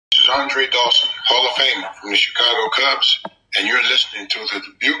Andre Dawson, Hall of Famer from the Chicago Cubs, and you're listening to the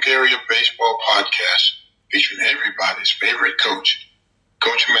Dubuque Area Baseball Podcast featuring everybody's favorite coach,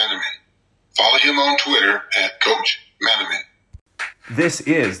 Coach Manaman. Follow him on Twitter at Coach Manaman. This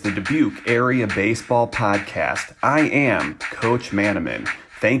is the Dubuque Area Baseball Podcast. I am Coach Manaman.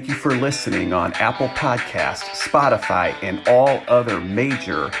 Thank you for listening on Apple Podcasts, Spotify, and all other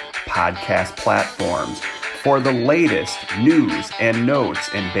major podcast platforms. For the latest news and notes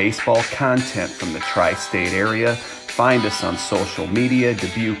and baseball content from the tri-state area, find us on social media,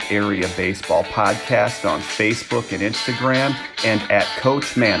 Dubuque Area Baseball Podcast on Facebook and Instagram, and at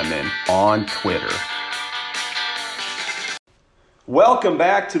Coach Manaman on Twitter. Welcome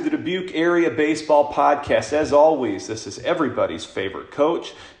back to the Dubuque Area Baseball Podcast. As always, this is everybody's favorite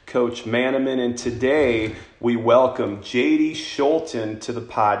coach, Coach Manaman, and today we welcome J.D. Scholten to the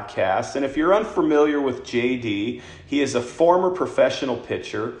podcast. And if you're unfamiliar with J.D., he is a former professional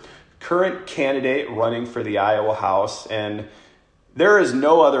pitcher, current candidate running for the Iowa House, and there is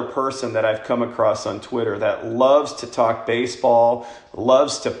no other person that I've come across on Twitter that loves to talk baseball,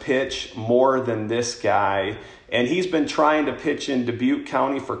 loves to pitch more than this guy. And he's been trying to pitch in Dubuque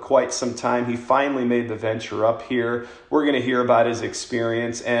County for quite some time. He finally made the venture up here. We're going to hear about his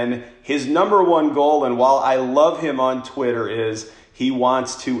experience and his number one goal. And while I love him on Twitter, is he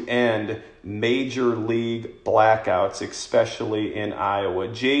wants to end major league blackouts, especially in Iowa.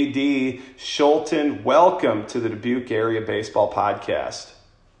 J.D. Scholten, welcome to the Dubuque Area Baseball Podcast.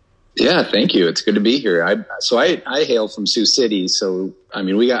 Yeah, thank you. It's good to be here. I hail from Sioux City, so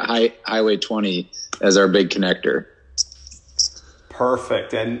we got Highway 20 as our big connector.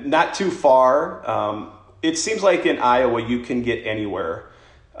 Perfect, and not too far. It seems like in Iowa you can get anywhere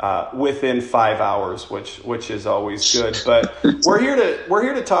within 5 hours, which is always good. But we're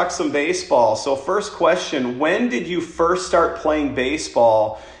here to talk some baseball. So first question: when did you first start playing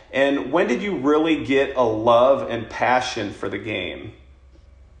baseball, and when did you really get a love and passion for the game?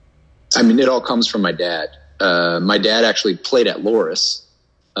 It all comes from my dad. My dad actually played at Loras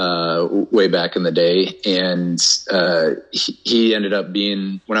way back in the day, and he ended up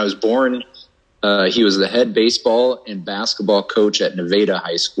being, when I was born, he was the head baseball and basketball coach at Nevada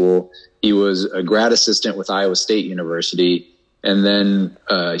High School. He was a grad assistant with Iowa State University, and then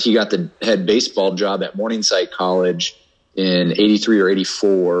he got the head baseball job at Morningside College in 83 or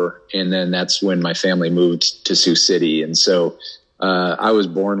 84, and then that's when my family moved to Sioux City. And so I was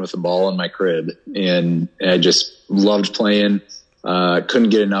born with a ball in my crib, and I just loved playing. Couldn't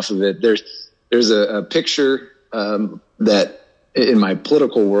get enough of it. There's a picture that in my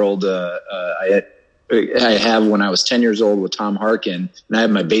political world I have when I was 10 years old with Tom Harkin, and I have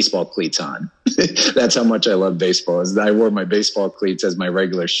my baseball cleats on. That's how much I love baseball. I wore my baseball cleats as my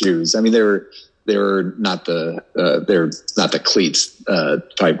regular shoes. They were not the cleats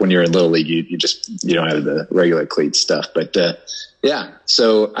type. When you're in Little League, you don't have the regular cleat stuff. But yeah,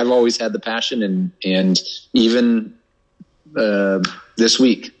 so I've always had the passion, and even this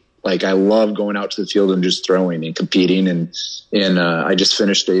week, I love going out to the field and just throwing and competing. And I just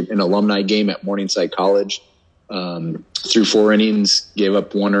finished an alumni game at Morningside College. Threw 4 innings, gave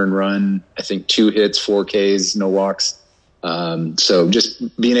up 1 earned run, I think 2 hits, 4 Ks, no walks. So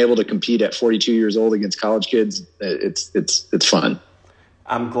just being able to compete at 42 years old against college kids, it's fun.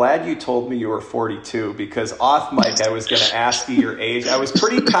 I'm glad you told me you were 42, because off mic I was going to ask you your age. I was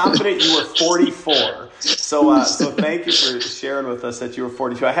pretty confident you were 44. So thank you for sharing with us that you were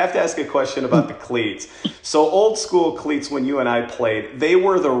 42. I have to ask a question about the cleats. So old school cleats, when you and I played, they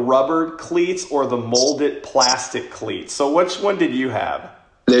were the rubber cleats or the molded plastic cleats. So which one did you have?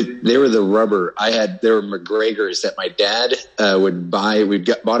 They were the rubber. They were McGregor's that my dad would buy.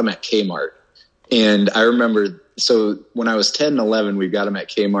 Bought them at Kmart. And I remember, so when I was 10 and 11, we got him at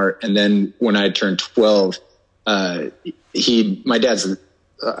Kmart. And then when I turned 12, my dad's,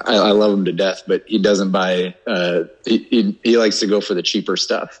 I love him to death, but he doesn't buy, he likes to go for the cheaper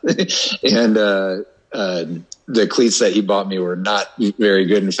stuff. And the cleats that he bought me were not very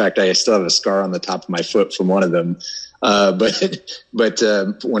good. In fact, I still have a scar on the top of my foot from one of them.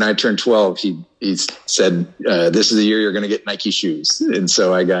 But when I turned 12, he said, this is the year you're going to get Nike shoes. And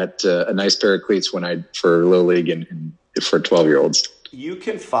so I got a nice pair of cleats for Little League and for 12-year-olds. You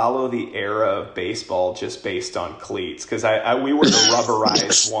can follow the era of baseball just based on cleats, because we were the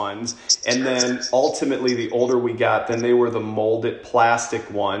rubberized ones, and then ultimately the older we got, then they were the molded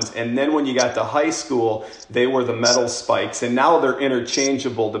plastic ones, and then when you got to high school, they were the metal spikes, and now they're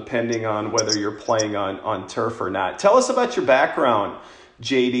interchangeable depending on whether you're playing on turf or not. Tell us about your background,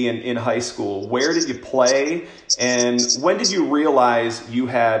 JD, in high school. Where did you play, and when did you realize you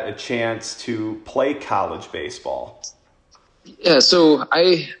had a chance to play college baseball? Yeah, so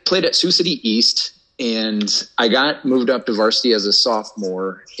I played at Sioux City East, and I got moved up to varsity as a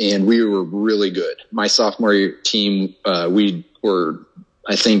sophomore, and we were really good. My sophomore team, we were,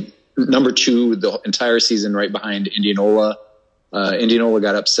 I think, number 2 the entire season, right behind Indianola. Indianola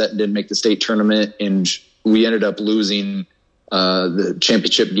got upset and didn't make the state tournament, and we ended up losing the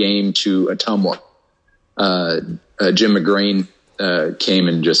championship game to Ottumwa. Jim McGrain came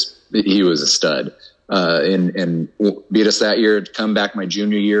and he was a stud. And beat us that year. To come back my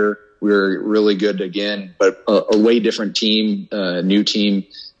junior year, we were really good again, but a way different team, new team.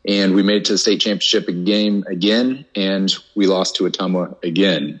 And we made it to the state championship game again, and we lost to Ottumwa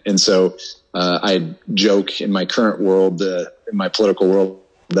again. And so I joke in my current world, in my political world,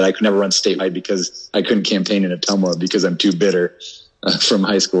 that I could never run statewide because I couldn't campaign in Ottumwa because I'm too bitter from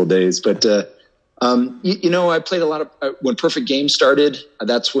high school days. But I played a lot of when Perfect Game started.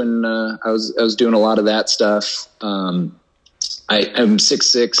 That's when I was doing a lot of that stuff. I'm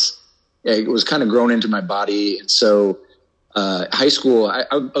 6'6". It was kind of grown into my body, and so high school I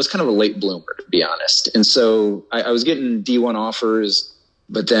was kind of a late bloomer, to be honest. And so I was getting D1 offers,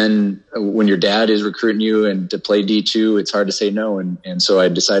 but then when your dad is recruiting you and to play D2, it's hard to say no. And so I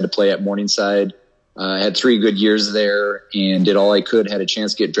decided to play at Morningside. I had 3 good years there and did all I could, had a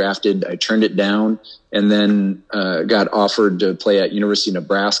chance to get drafted. I turned it down, and then got offered to play at University of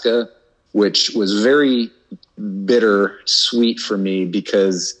Nebraska, which was very bitter-sweet for me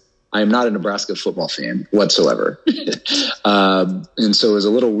because I am not a Nebraska football fan whatsoever. And so it was a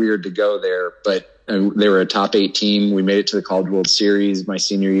little weird to go there, but they were a top 8 team. We made it to the College World Series my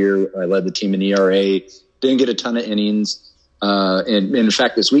senior year. I led the team in ERA, didn't get a ton of innings. And in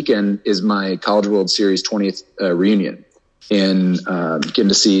fact, this weekend is my College World Series 20th reunion, and getting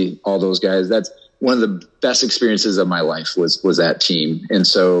to see all those guys. That's one of the best experiences of my life was that team. And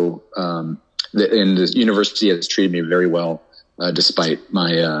so, the university has treated me very well, despite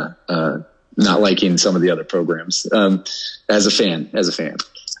my not liking some of the other programs as a fan.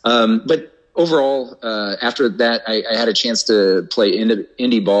 But overall, after that, I had a chance to play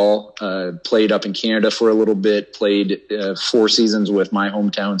indie ball, played up in Canada for a little bit, played 4 seasons with my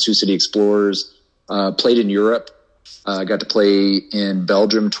hometown, Sioux City Explorers, played in Europe, got to play in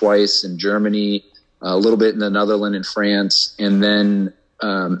Belgium twice, in Germany, a little bit in the Netherlands and France. And then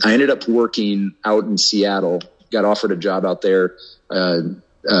I ended up working out in Seattle, got offered a job out there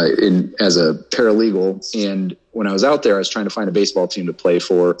as a paralegal. And when I was out there, I was trying to find a baseball team to play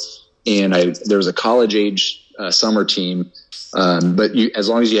for. And there was a college age summer team, but as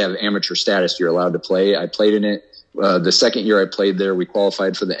long as you have amateur status, you're allowed to play. I played in it. The second year I played there, we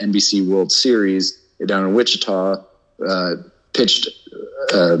qualified for the NBC World Series down in Wichita. Pitched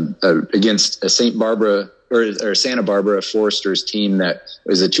against a Santa Barbara Foresters team that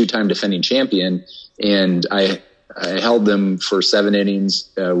was a 2-time defending champion, and I held them for 7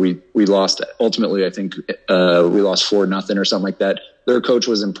 innings. We lost ultimately. I think we lost 4-0 or something like that. Their coach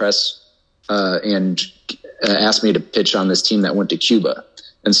was impressed and asked me to pitch on this team that went to Cuba.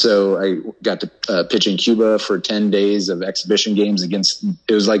 And so I got to pitch in Cuba for 10 days of exhibition games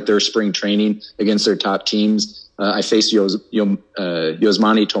it was like their spring training against their top teams. I faced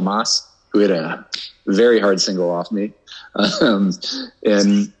Yosmani Tomas, who hit a very hard single off me.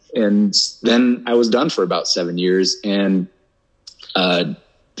 And then I was done for about 7 years, and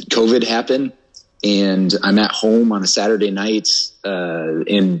COVID happened. And I'm at home on a Saturday night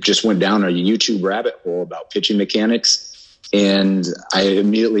and just went down a YouTube rabbit hole about pitching mechanics. And I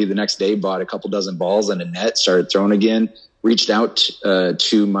immediately the next day bought a couple dozen balls and a net, started throwing again, reached out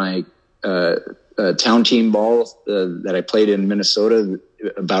to my town team ball that I played in Minnesota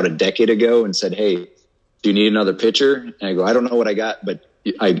about a decade ago and said, "Hey, do you need another pitcher?" And I go, "I don't know what I got, but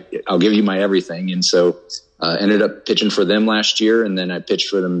I'll give you my everything." And so ended up pitching for them last year, and then I pitched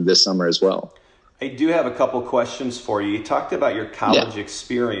for them this summer as well. I do have a couple questions for you. You talked about your college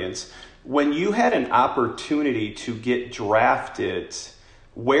experience. When you had an opportunity to get drafted,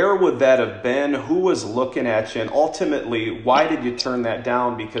 where would that have been? Who was looking at you? And ultimately, why did you turn that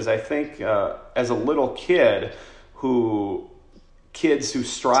down? Because I think as a little kid, kids who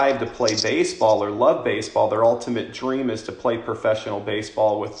strive to play baseball or love baseball, their ultimate dream is to play professional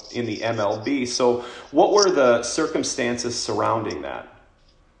baseball in the MLB. So what were the circumstances surrounding that?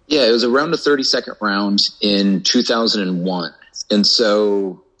 Yeah, it was around the 32nd round in 2001. And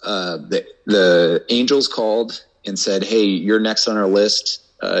so the Angels called and said, "Hey, you're next on our list.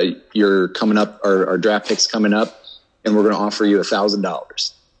 You're coming up, our draft pick's coming up, and we're going to offer you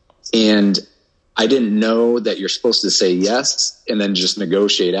 $1,000. And I didn't know that you're supposed to say yes and then just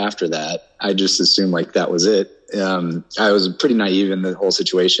negotiate after that. I just assumed like that was it. I was pretty naive in the whole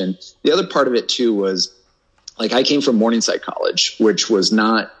situation. The other part of it too was like I came from Morningside College, which was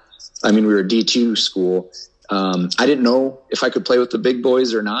not, I mean, we were a D2 school. I didn't know if I could play with the big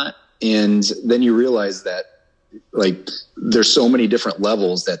boys or not. And then you realize that like there's so many different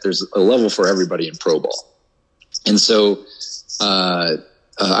levels that there's a level for everybody in pro ball. And so,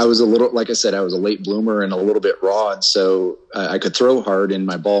 I was a little, like I said, I was a late bloomer and a little bit raw. And so I could throw hard and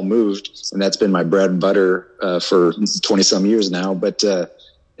my ball moved, and that's been my bread and butter, for 20 some years now. But,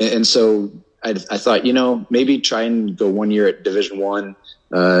 and so I thought, maybe try and go 1 year at Division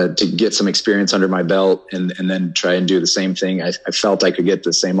I, to get some experience under my belt, and then try and do the same thing. I felt I could get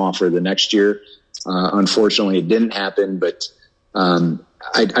the same offer the next year. Unfortunately it didn't happen, but,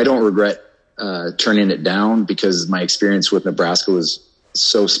 I don't regret, turning it down, because my experience with Nebraska was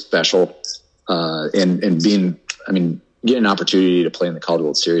so special. And being, getting an opportunity to play in the College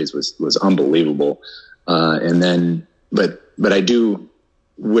World Series was unbelievable. And then, but I do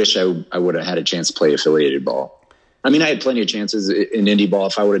wish I would have had a chance to play affiliated ball. I had plenty of chances in indie ball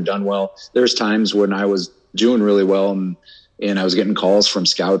if I would have done well. There's times when I was doing really well and I was getting calls from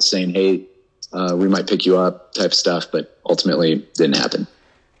scouts saying, hey, we might pick you up type stuff, but ultimately didn't happen.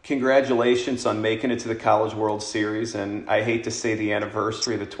 Congratulations on making it to the College World Series. And I hate to say the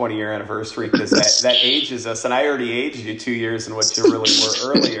anniversary, the 20-year anniversary, because that ages us. And I already aged you 2 years in what you really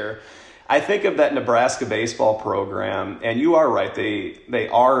were earlier. I think of that Nebraska baseball program, and you are right. They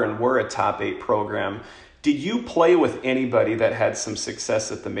are and were a top 8 program. Did you play with anybody that had some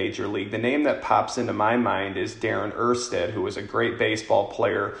success at the major league? The name that pops into my mind is Darren Erstad, who was a great baseball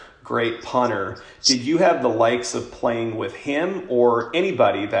player, great punter. Did you have the likes of playing with him or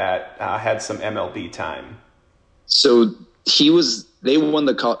anybody that had some MLB time? So they won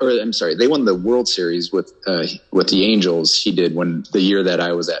the World Series with the Angels. He did the year that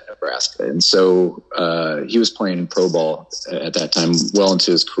I was at Nebraska. And so, he was playing pro ball at that time, well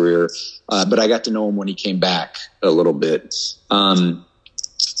into his career. But I got to know him when he came back a little bit. The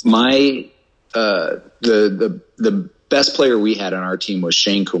best player we had on our team was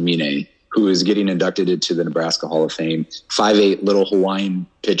Shane Komine, who is getting inducted into the Nebraska Hall of Fame. 5'8", little Hawaiian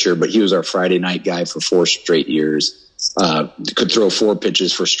pitcher, but he was our Friday night guy for 4 straight years. Could throw 4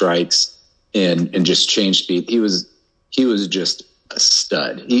 pitches for strikes and just change speed. He was just a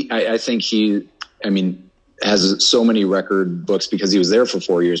stud. I think he has so many record books because he was there for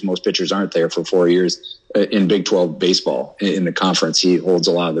 4 years. Most pitchers aren't there for 4 years in Big 12 baseball in the conference. He holds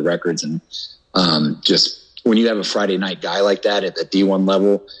a lot of the records, and just when you have a Friday night guy like that at the D1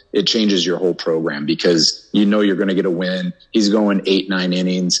 level, it changes your whole program because you're going to get a win. He's going 8-9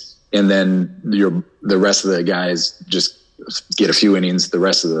 innings, and then the rest of the guys just get a few innings the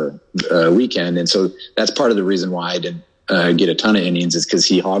rest of the weekend. And so that's part of the reason why I didn't get a ton of innings, is because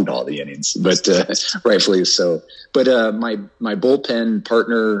he hogged all the innings, but rightfully so. But my bullpen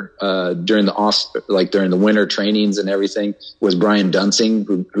partner during the winter trainings and everything was Brian Dunsing,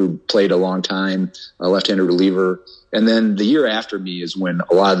 who played a long time, a left-handed reliever. And then the year after me is when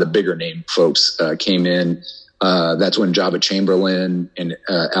a lot of the bigger name folks came in. That's when Jabba Chamberlain and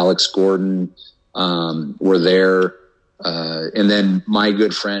Alex Gordon were there. And then my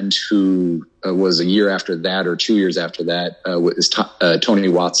good friend who was a year after that or 2 years after that was Tony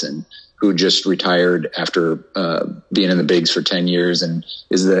Watson, who just retired after being in the bigs for 10 years and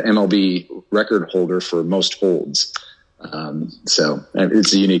is the MLB record holder for most holds. So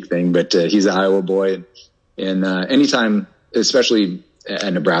it's a unique thing, but he's an Iowa boy. And anytime, especially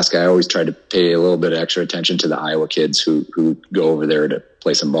at Nebraska, I always try to pay a little bit of extra attention to the Iowa kids who go over there to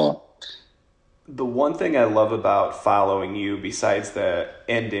play some ball. The one thing I love about following you, besides the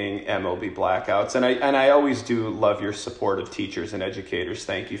ending MLB blackouts, and I always do love your support of teachers and educators.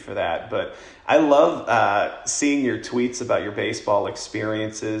 Thank you for that. But I love seeing your tweets about your baseball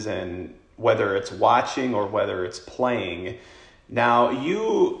experiences, and whether it's watching or whether it's playing. Now,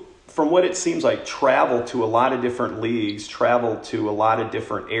 you, from what it seems like, travel to a lot of different leagues, travel to a lot of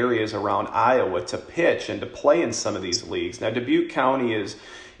different areas around Iowa to pitch and to play in some of these leagues. Now, Dubuque County is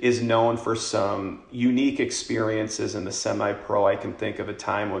known for some unique experiences in the semi-pro. I can think of a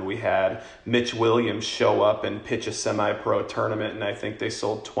time when we had Mitch Williams show up and pitch a semi-pro tournament, and I think they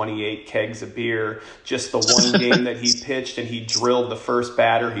sold 28 kegs of beer just the one game that he pitched, and he drilled the first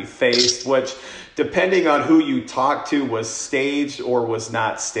batter he faced, which, depending on who you talk to, was staged or was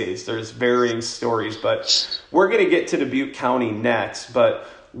not staged. There's varying stories, but we're going to get to Dubuque County next. But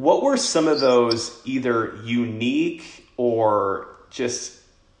what were some of those either unique or just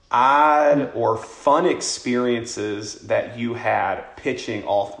odd or fun experiences that you had pitching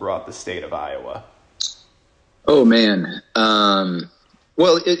all throughout the state of Iowa? Oh man.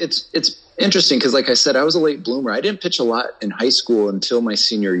 Well, it's interesting because, like I said, I was a late bloomer. I didn't pitch a lot in high school until my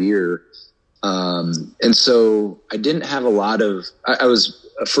senior year. And so I didn't have a lot of, I was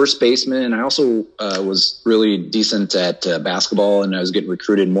a first baseman, and I also was really decent at basketball, and I was getting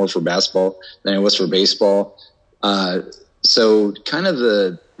recruited more for basketball than I was for baseball. So kind of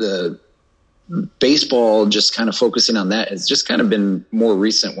the baseball, just kind of focusing on that, has just kind of been more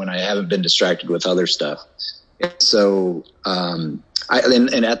recent when I haven't been distracted with other stuff. And so,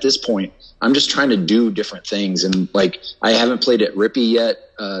 and at this point, I'm just trying to do different things. And like, I haven't played at Rippey yet,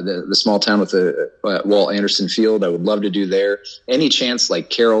 the small town with the Walt Anderson Field. I would love to do there. Any chance, like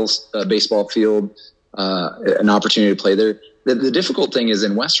Carroll's baseball field, an opportunity to play there. The difficult thing is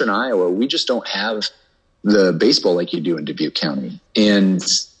in Western Iowa, we just don't have the baseball like you do in Dubuque County. And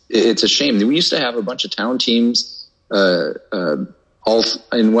it's a shame. We used to have a bunch of town teams all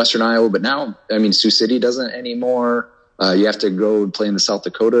in Western Iowa, but now, I mean, Sioux City doesn't anymore. You have to go play in the South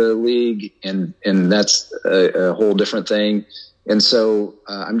Dakota League, and that's a whole different thing. And so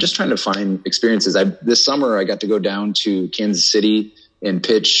I'm just trying to find experiences. This summer, I got to go down to Kansas City and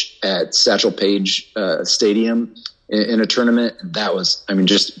pitch at Satchel Paige Stadium in a tournament. That was, I mean,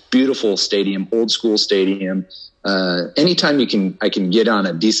 just beautiful stadium, old school stadium. Anytime I can get on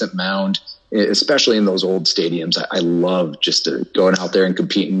a decent mound, especially in those old stadiums, I love just going out there and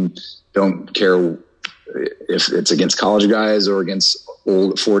competing. Don't care if it's against college guys or against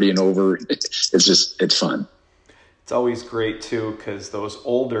old 40 and over. It's fun. It's always great too, because those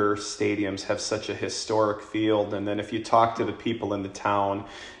older stadiums have such a historic field, and then if you talk to the people in the town,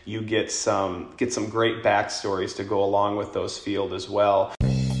 you get some great backstories to go along with those fields as well.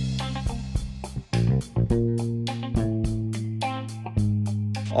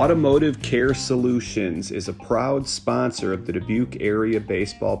 Automotive Care Solutions is a proud sponsor of the Dubuque Area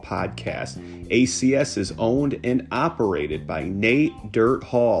Baseball Podcast. ACS is owned and operated by Nate Dirt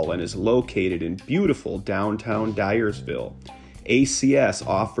Hall and is located in beautiful downtown Dyersville. ACS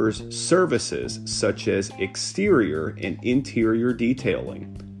offers services such as exterior and interior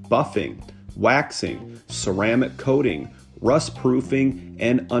detailing, buffing, waxing, ceramic coating, rust proofing,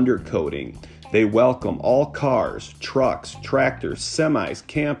 and undercoating. They welcome all cars, trucks, tractors, semis,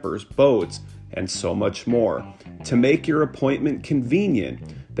 campers, boats, and so much more. To make your appointment convenient,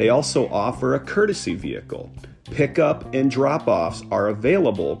 they also offer a courtesy vehicle. Pickup and drop-offs are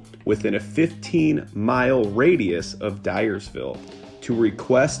available within a 15-mile radius of Dyersville. To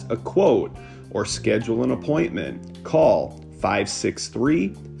request a quote or schedule an appointment, call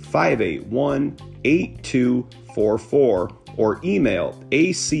 563-581-8244 or email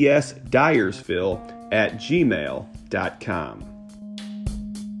acsdyersville@gmail.com.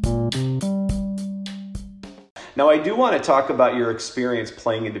 Now, I do want to talk about your experience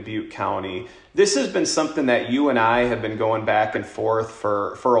playing in Dubuque County. This has been something that you and I have been going back and forth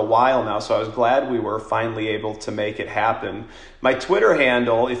for a while now, so I was glad we were finally able to make it happen. My Twitter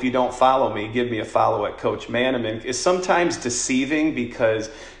handle, if you don't follow me, give me a follow at Coach Manaman, is sometimes deceiving because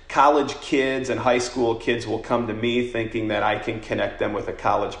college kids and high school kids will come to me thinking that I can connect them with a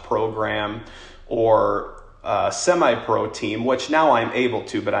college program or a semi-pro team, which now I'm able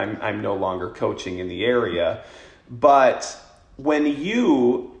to, but I'm no longer coaching in the area. But when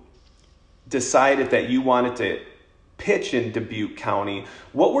you decided that you wanted to pitch in Dubuque County,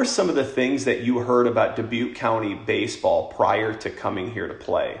 what were some of the things that you heard about Dubuque County baseball prior to coming here to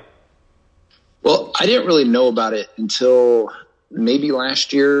play? Well, I didn't really know about it until maybe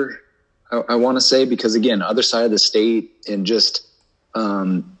last year, I want to say, because again, other side of the state, and just,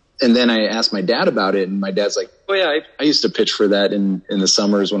 and then I asked my dad about it, and my dad's like, oh yeah, I used to pitch for that in the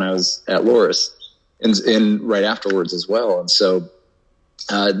summers when I was at Loris, and right afterwards as well. And so,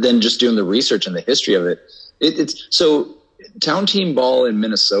 then just doing the research and the history of it, it's so town team ball in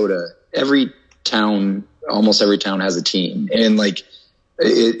Minnesota, almost every town has a team, and like,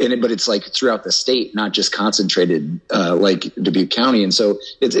 but it's like throughout the state, not just concentrated like Dubuque County. And so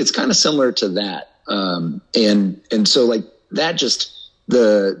it's kind of similar to that. And so like that, just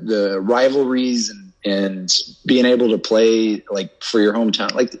the rivalries and being able to play like for your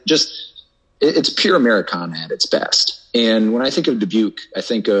hometown, like just it's pure Americana at its best. And when I think of Dubuque, I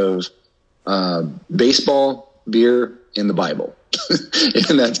think of baseball, beer, and the Bible.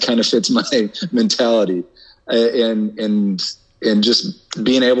 And that kind of fits my mentality. And just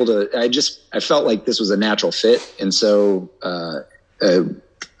being able to, I felt like this was a natural fit. And so,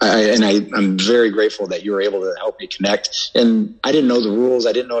 I'm very grateful that you were able to help me connect. And I didn't know the rules.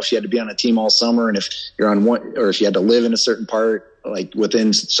 I didn't know if you had to be on a team all summer, and if you're on one, or if you had to live in a certain part, like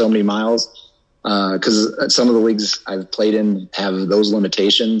within so many miles. Cause some of the leagues I've played in have those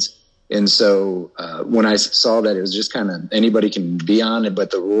limitations. And so, when I saw that, it was just kind of anybody can be on it,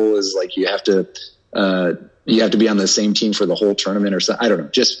 but the rule is like, you have to be on the same team for the whole tournament or something. I don't know.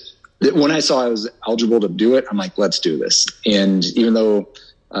 Just when I saw I was eligible to do it, I'm like, let's do this. And even though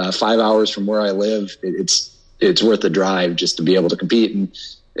 5 hours from where I live, it's worth the drive just to be able to compete. And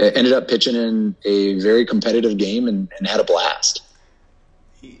ended up pitching in a very competitive game and had a blast.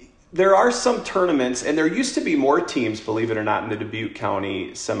 There are some tournaments, and there used to be more teams, believe it or not, in the Dubuque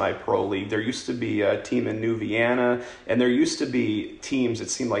County Semi-Pro League. There used to be a team in New Vienna, and there used to be teams, it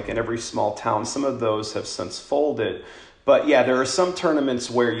seemed like, in every small town. Some of those have since folded. But yeah, there are some tournaments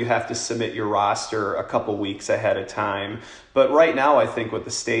where you have to submit your roster a couple weeks ahead of time. But right now, I think with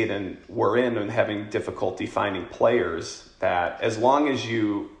the state and we're in and having difficulty finding players, that as long as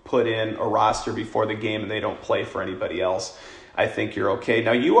you put in a roster before the game and they don't play for anybody else, I think you're okay.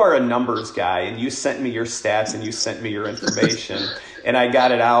 Now, you are a numbers guy, and you sent me your stats and you sent me your information, and I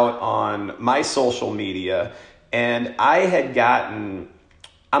got it out on my social media, and I had gotten,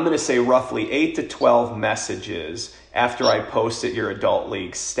 I'm going to say roughly 8 to 12 messages after I posted your adult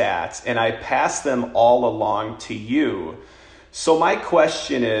league stats, and I passed them all along to you. So my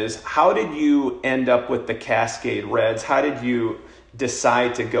question is, how did you end up with the Cascade Reds? How did you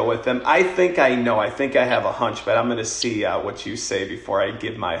decide to go with them? I think I know. I think I have a hunch, but I'm going to see what you say before I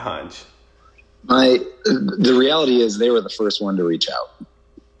give my hunch. The reality is they were the first one to reach out.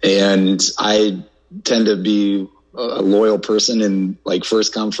 And I tend to be a loyal person and like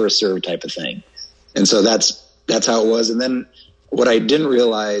first come, first serve type of thing. And so that's how it was. And then what I didn't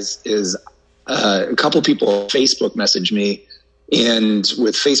realize is a couple people Facebook messaged me, and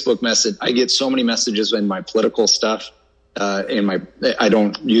with Facebook message, I get so many messages in my political stuff. I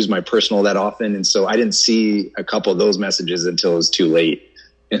don't use my personal that often. And so I didn't see a couple of those messages until it was too late.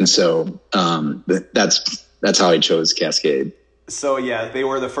 And so, that's how I chose Cascade. So yeah, they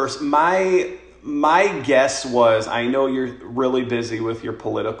were the first. My guess was, I know you're really busy with your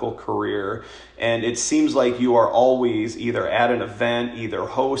political career, and it seems like you are always either at an event, either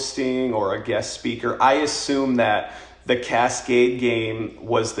hosting or a guest speaker. I assume that the Cascade game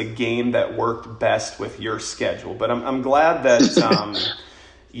was the game that worked best with your schedule. But I'm glad that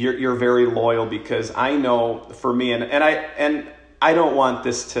you're very loyal, because I know for me, and I don't want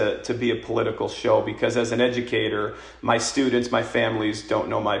this to be a political show, because as an educator, my students, my families don't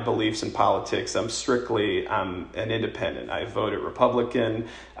know my beliefs in politics. I'm an independent. I voted Republican.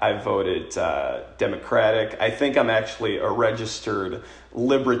 I voted Democratic. I think I'm actually a registered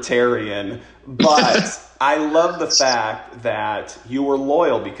libertarian, but I love the fact that you were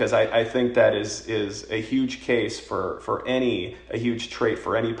loyal, because I think that is a huge case for a huge trait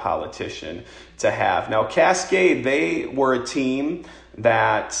for any politician to have. Now, Cascade, they were a team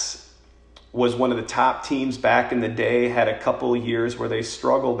that was one of the top teams back in the day, had a couple of years where they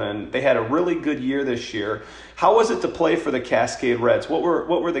struggled, and they had a really good year this year. How was it to play for the Cascade Reds? What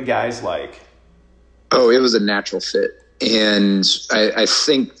were the guys like? Oh, it was a natural fit. And I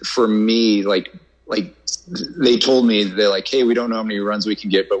think for me, like they told me, they're like, hey, we don't know how many runs we can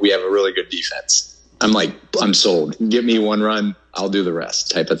get, but we have a really good defense. I'm like, I'm sold. Give me one run, I'll do the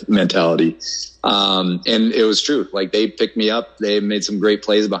rest type of mentality. And it was true. Like, they picked me up. They made some great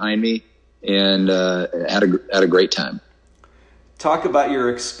plays behind me, and had a great time. Talk about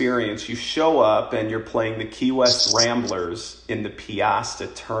your experience. You show up and you're playing the Key West Ramblers in the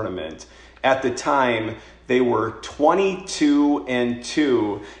Piasta tournament. At the time, they were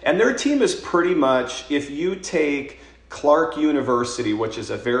 22-2, and their team is pretty much, if you take Clark University, which is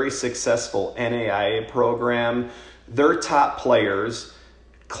a very successful NAIA program, their top players,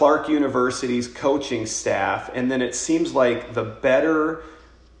 Clark University's coaching staff, and then it seems like the better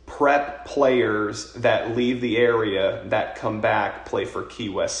prep players that leave the area that come back play for Key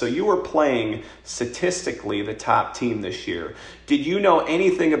West. So you were playing statistically the top team this year. Did you know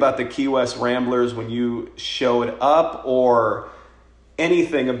anything about the Key West Ramblers when you showed up, or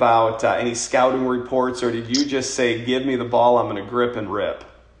anything about any scouting reports, or did you just say, give me the ball, I'm going to grip and rip?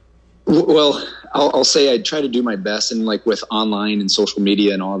 Well, I'll say I try to do my best, and like with online and social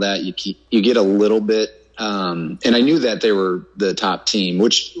media and all that, you get a little bit. And I knew that they were the top team,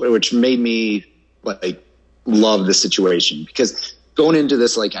 which made me like love the situation, because going into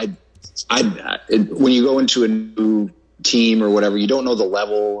this, like when you go into a new team or whatever, you don't know the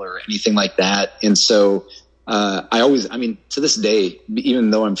level or anything like that. And so, to this day,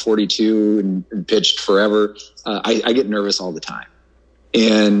 even though I'm 42 and pitched forever, I get nervous all the time,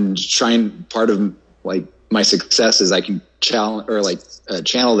 and part of like my success is I can channel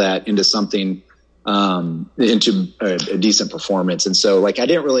that into something, into a decent performance. And so, like, I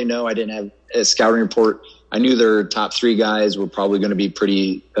didn't really know. I didn't have a scouting report. I knew their top 3 guys were probably going to be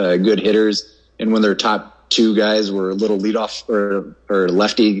pretty good hitters, and when their top 2 guys were little leadoff or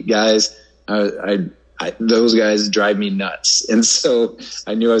lefty guys, I those guys drive me nuts. And so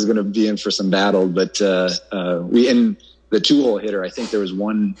I knew I was going to be in for some battle, but we, in the 2-hole hitter, I think there was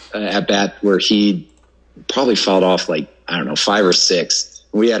one at bat where he probably fouled off like, I don't know, 5 or 6.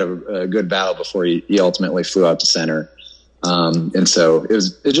 We had a good battle before he ultimately flew out to center. And so it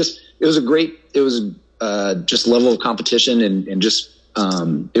was just level of competition and just,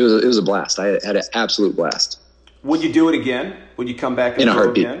 it was a blast. I had an absolute blast. Would you do it again? Would you come back and in a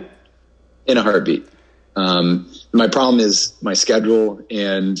heartbeat? Again? In a heartbeat. My problem is my schedule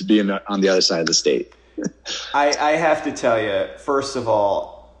and being on the other side of the state. I have to tell you, first of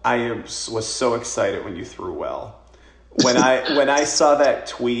all, was so excited when you threw well. When I saw that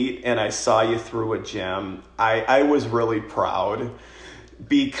tweet and I saw you threw a gem, I was really proud,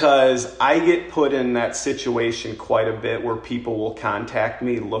 because I get put in that situation quite a bit where people will contact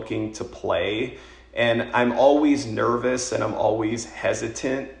me looking to play. And I'm always nervous and I'm always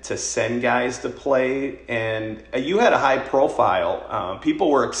hesitant to send guys to play. And you had a high profile. People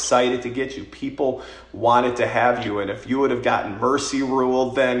were excited to get you. People wanted to have you. And if you would have gotten mercy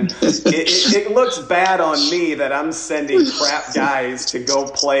ruled, then it looks bad on me that I'm sending crap guys to go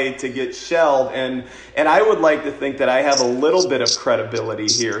play to get shelled. And I would like to think that I have a little bit of credibility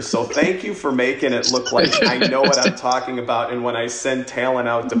here. So thank you for making it look like I know what I'm talking about. And when I send talent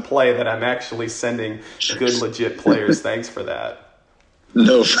out to play, that I'm actually sending good, legit players. Thanks for that.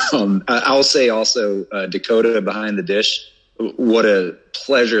 No problem. I'll say also, Dakota behind the dish, what a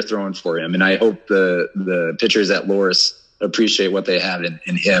pleasure throwing for him. And I hope the pitchers at Loras appreciate what they have in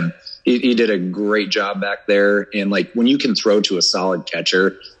him. He did a great job back there. And like, when you can throw to a solid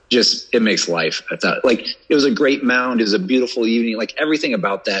catcher, it makes life. I thought, like, it was a great mound. It was a beautiful evening. Like, everything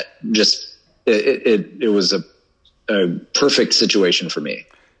about that, it was a perfect situation for me.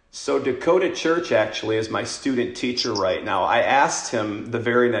 So Dakota Church actually is my student teacher right now. I asked him the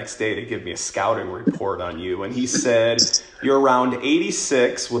very next day to give me a scouting report on you, and he said you're around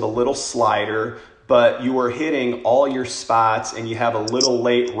 86 with a little slider, but you were hitting all your spots and you have a little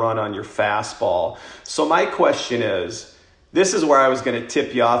late run on your fastball. So my question is, this is where I was going to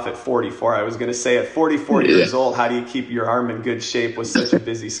tip you off at 44. I was going to say at 44 years old, how do you keep your arm in good shape with such a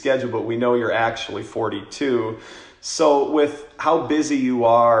busy schedule? But we know you're actually 42. So with how busy you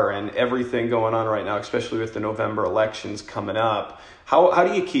are and everything going on right now, especially with the November elections coming up, how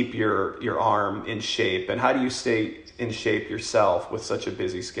do you keep your arm in shape, and how do you stay in shape yourself with such a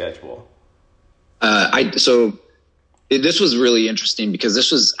busy schedule? This was really interesting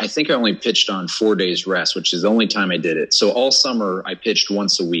because I think I only pitched on 4 days rest, which is the only time I did it. So all summer I pitched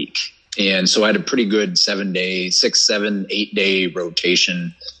once a week. And so I had a pretty good 7 day, 6, 7, 8 day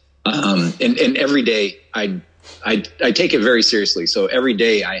rotation. And every day I take it very seriously. So every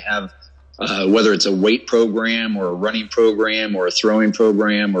day I have, whether it's a weight program or a running program or a throwing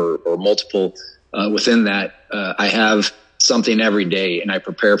program or multiple within that, I have something every day and I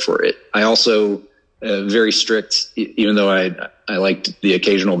prepare for it. I also very strict, even though I liked the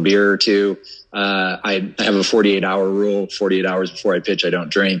occasional beer or two. I have a 48-hour rule. 48 hours before I pitch, I don't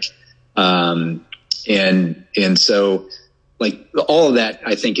drink. And so like all of that,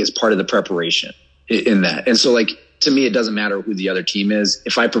 I think, is part of the preparation in that. And so, like, to me, it doesn't matter who the other team is.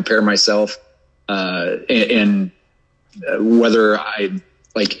 If I prepare myself, and whether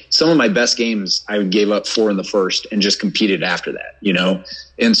like some of my best games, I gave up 4 in the first and just competed after that, you know?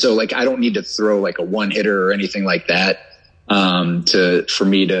 And so, like, I don't need to throw like a one hitter or anything like that, for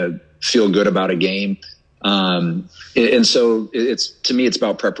me to feel good about a game. And so to me, it's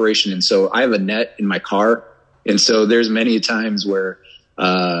about preparation. And so I have a net in my car. And so there's many times where,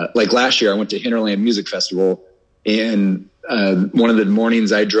 like last year I went to Hinterland Music Festival, and one of the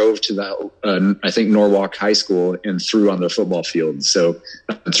mornings I drove to I think Norwalk High School and threw on the football field. So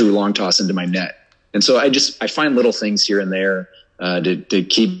I threw long toss into my net. And so I find little things here and there to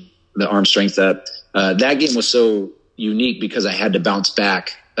keep the arm strength up. That game was so unique because I had to bounce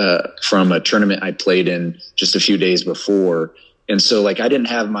back from a tournament I played in just a few days before. And so, like, I didn't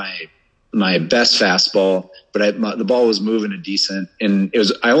have my best fastball, but the ball was moving a decent, and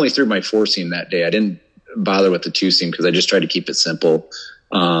I only threw my 4-seam that day. I didn't bother with the 2-seam because I just tried to keep it simple.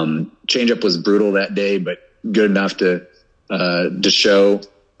 Changeup was brutal that day, but good enough to show.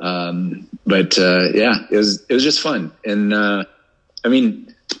 Yeah, it was just fun. And I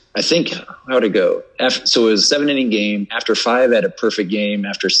mean, I think, how'd it go? So it was a 7-inning game. After 5, I had a perfect game.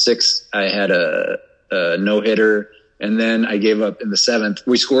 After 6, I had a no-hitter. And then I gave up in the 7th.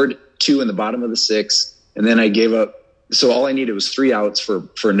 We scored 2 in the bottom of the 6th. And then I gave up. So all I needed was 3 outs for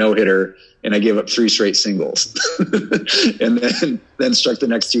a no-hitter. And I gave up 3 straight singles. And then struck the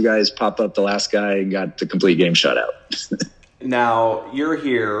next 2 guys, popped up the last guy, and got the complete game shutout. Now, you're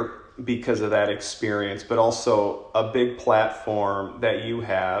here because of that experience, but also a big platform that you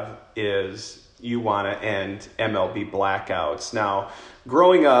have is you want to end MLB blackouts. Now,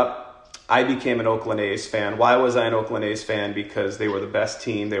 growing up, I became an Oakland A's fan. Why was I an Oakland A's fan? Because they were the best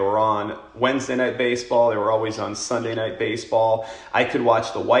team. They were on Wednesday night baseball. They were always on Sunday night baseball. I could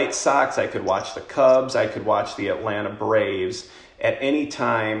watch the White Sox. I could watch the Cubs. I could watch the Atlanta Braves at any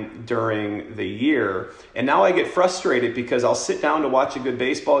time during the year. And now I get frustrated because I'll sit down to watch a good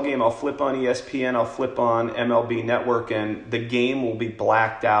baseball game. I'll flip on ESPN. I'll flip on MLB Network, and the game will be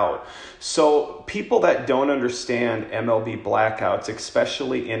blacked out. So people that don't understand MLB blackouts,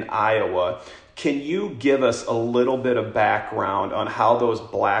 especially in Iowa, can you give us a little bit of background on how those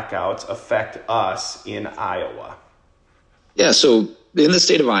blackouts affect us in Iowa? Yeah, so in the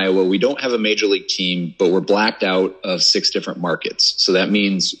state of Iowa, we don't have a major league team, but we're blacked out of 6 different markets. So that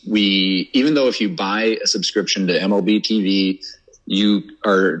means even though if you buy a subscription to MLB TV, you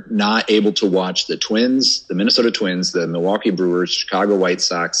are not able to watch the Twins, the Minnesota Twins, the Milwaukee Brewers, Chicago White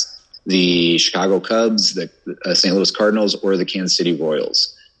Sox, the Chicago Cubs, the St. Louis Cardinals, or the Kansas City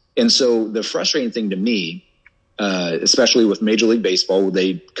Royals. And so the frustrating thing to me, especially with Major League Baseball,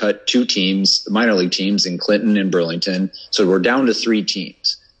 they cut 2 teams, minor league teams in Clinton and Burlington. So we're down to 3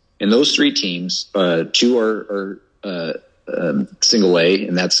 teams. And those 3 teams, 2 are single A,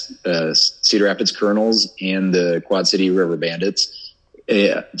 and that's Cedar Rapids Colonels and the Quad City River Bandits.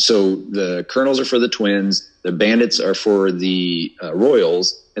 So the Colonels are for the Twins, the Bandits are for the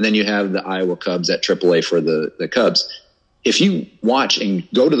Royals, and then you have the Iowa Cubs at AAA for the Cubs. If you watch and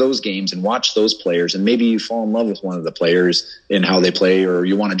go to those games and watch those players, and maybe you fall in love with one of the players and how they play, or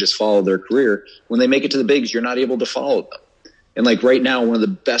you want to just follow their career, when they make it to the bigs, you're not able to follow them. And like right now, one of the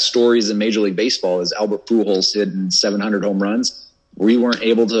best stories in Major League Baseball is Albert Pujols hitting 700 home runs. We weren't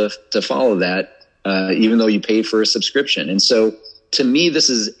able to follow that, even though you paid for a subscription. And so to me, this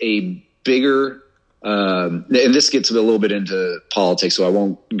is a bigger, and this gets a little bit into politics, so I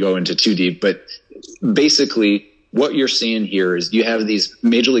won't go into too deep, but basically what you're seeing here is you have these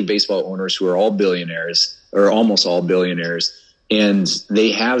Major League Baseball owners who are all billionaires, or almost all billionaires, and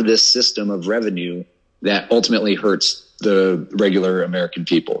they have this system of revenue that ultimately hurts the regular American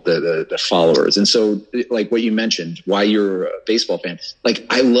people, the followers. And so, like what you mentioned, why you're a baseball fan. Like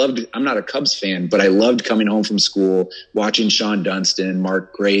I'm not a Cubs fan, but I loved coming home from school, watching Sean Dunston,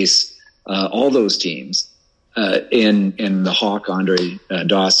 Mark Grace, all those teams, and the Hawk, Andre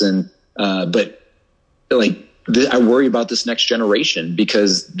Dawson. But like, I worry about this next generation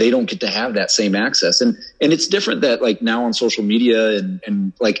because they don't get to have that same access. And it's different that like now on social media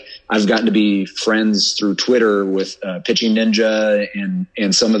and like I've gotten to be friends through Twitter with Pitching Ninja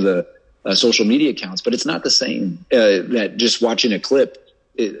and some of the social media accounts, but it's not the same that just watching a clip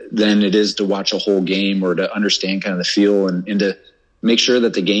than it is to watch a whole game or to understand kind of the feel and to make sure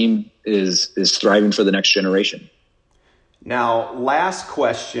that the game is thriving for the next generation. Now, last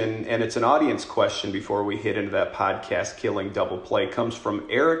question, and it's an audience question before we hit into that podcast, Killing Double Play, comes from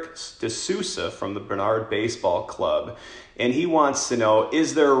Eric D'Souza from the Bernard Baseball Club. And he wants to know,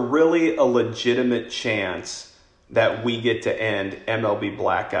 is there really a legitimate chance that we get to end MLB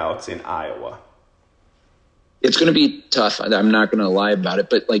blackouts in Iowa? It's going to be tough. I'm not going to lie about it.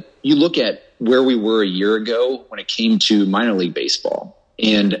 But like you look at where we were a year ago when it came to minor league baseball,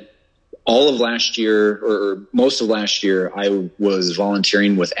 and all of last year, or most of last year, I was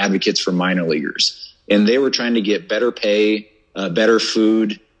volunteering with Advocates for Minor Leaguers, and they were trying to get better pay, better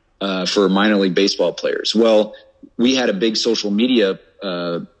food for minor league baseball players. Well, we had a big social media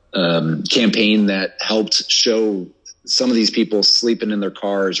campaign that helped show some of these people sleeping in their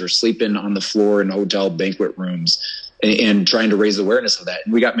cars or sleeping on the floor in hotel banquet rooms and trying to raise awareness of that.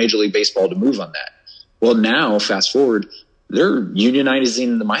 And we got Major League Baseball to move on that. Well, now, fast forward, they're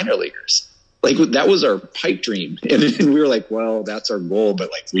unionizing the minor leaguers. Like that was our pipe dream. And we were like, well, that's our goal, but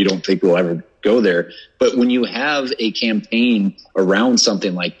like, we don't think we'll ever go there. But when you have a campaign around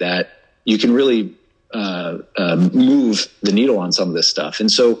something like that, you can really move the needle on some of this stuff. And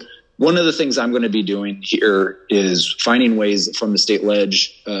so one of the things I'm going to be doing here is finding ways from the state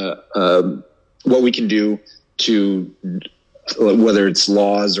ledge, what we can do to, whether it's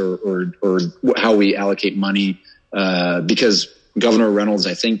laws or how we allocate money, because Governor Reynolds,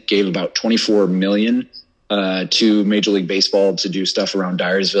 I think, gave about $24 million to Major League Baseball to do stuff around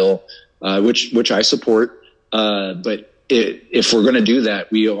Dyersville, which I support. But if we're going to do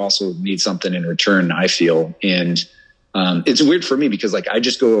that, we also need something in return, I feel. And it's weird for me because, like, I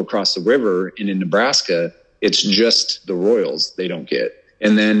just go across the river, and in Nebraska, it's just the Royals they don't get.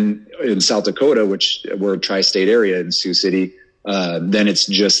 And then in South Dakota, which we're a tri-state area in Sioux City, then it's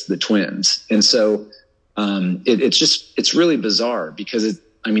just the Twins. And so it's really bizarre because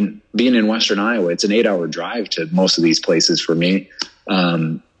I mean, being in Western Iowa, it's an 8-hour drive to most of these places for me.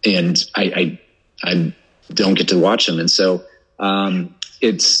 And I don't get to watch them. And so,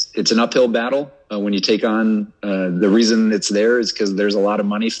 it's an uphill battle when you take on, the reason it's there is because there's a lot of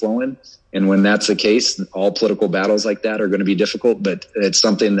money flowing. And when that's the case, all political battles like that are going to be difficult, but it's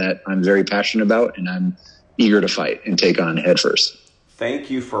something that I'm very passionate about and I'm eager to fight and take on headfirst. Thank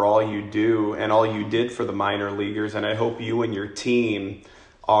you for all you do and all you did for the minor leaguers. And I hope you and your team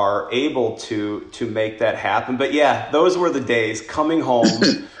are able to make that happen. But yeah, those were the days, coming home,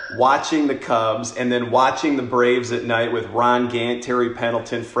 watching the Cubs, and then watching the Braves at night with Ron Gant, Terry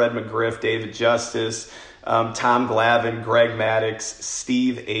Pendleton, Fred McGriff, David Justice, Tom Glavine, Greg Maddux,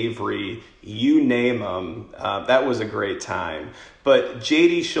 Steve Avery, you name them. That was a great time. But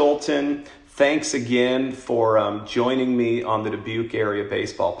J.D. Scholten, thanks again for joining me on the Dubuque Area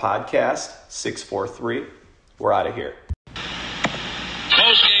Baseball Podcast. 643. We're out of here.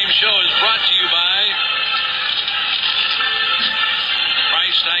 Post-game show is brought to you by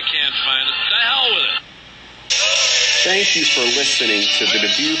Christ, I can't find it. The hell with it. Thank you for listening to the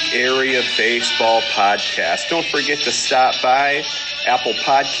Dubuque Area Baseball Podcast. Don't forget to stop by Apple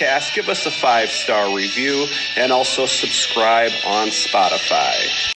Podcasts, give us a 5-star review, and also subscribe on Spotify.